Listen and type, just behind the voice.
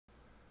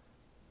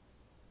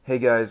Hey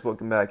guys,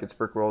 welcome back. It's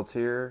Brickworlds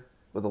here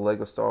with a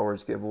LEGO Star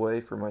Wars giveaway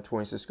for my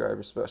 20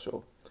 subscriber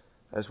special.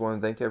 I just want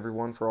to thank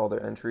everyone for all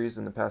their entries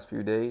in the past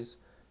few days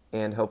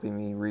and helping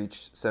me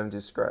reach 70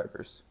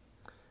 subscribers.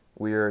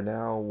 We are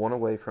now one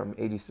away from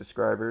 80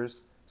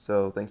 subscribers,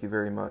 so thank you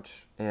very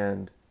much.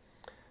 And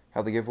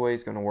how the giveaway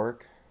is going to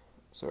work,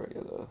 sorry, I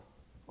gotta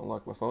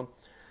unlock my phone.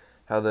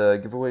 How the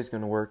giveaway is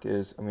going to work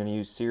is I'm going to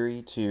use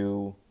Siri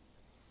to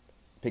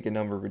pick a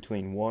number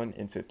between 1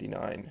 and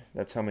 59.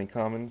 That's how many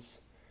commons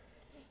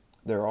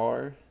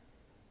there's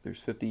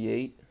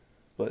 58,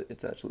 but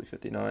it's actually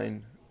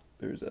 59.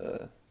 There's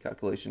a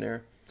calculation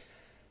error.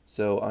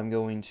 So I'm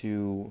going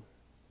to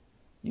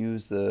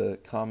use the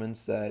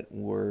commons that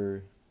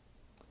were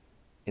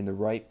in the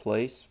right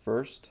place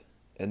first,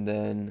 and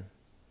then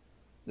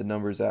the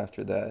numbers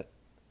after that,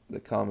 the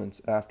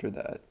commons after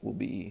that will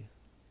be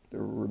the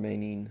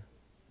remaining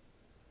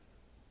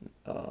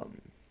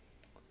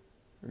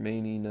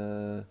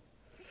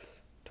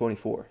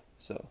 24.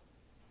 So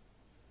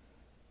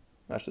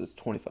actually, it's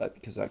 25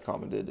 because I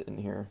commented in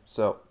here.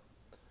 So,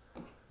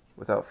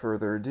 without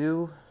further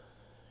ado,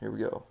 here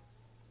we go.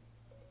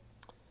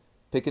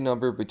 Pick a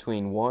number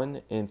between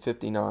 1 and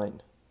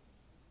 59.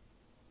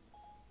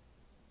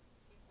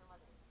 It's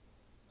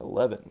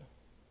 11.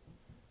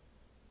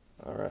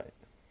 Alright.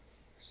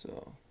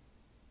 So,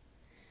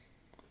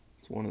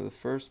 it's one of the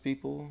first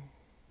people,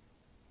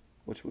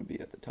 which would be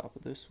at the top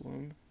of this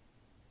one.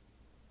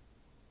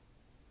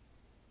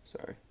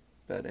 Sorry,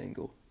 bad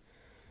angle.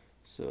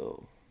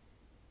 So,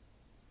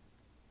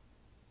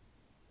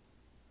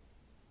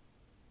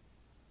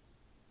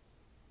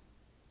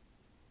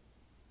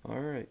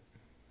 alright,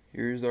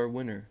 here's our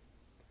winner,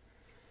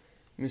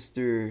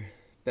 Mr.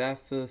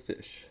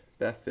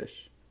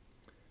 Bafffish.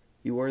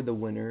 You are the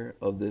winner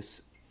of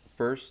this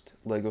first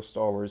LEGO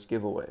Star Wars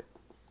giveaway.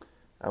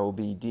 I will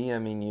be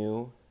DMing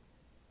you,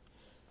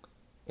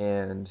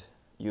 and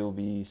you'll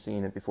be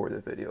seeing it before the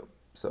video.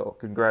 So,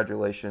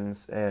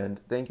 congratulations, and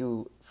thank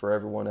you for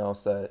everyone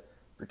else that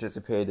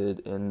participated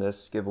in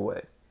this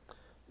giveaway.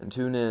 And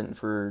tune in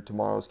for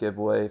tomorrow's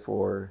giveaway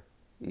for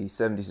the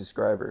 70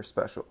 subscriber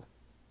special.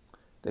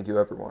 Thank you,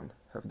 everyone.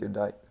 Have a good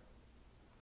night.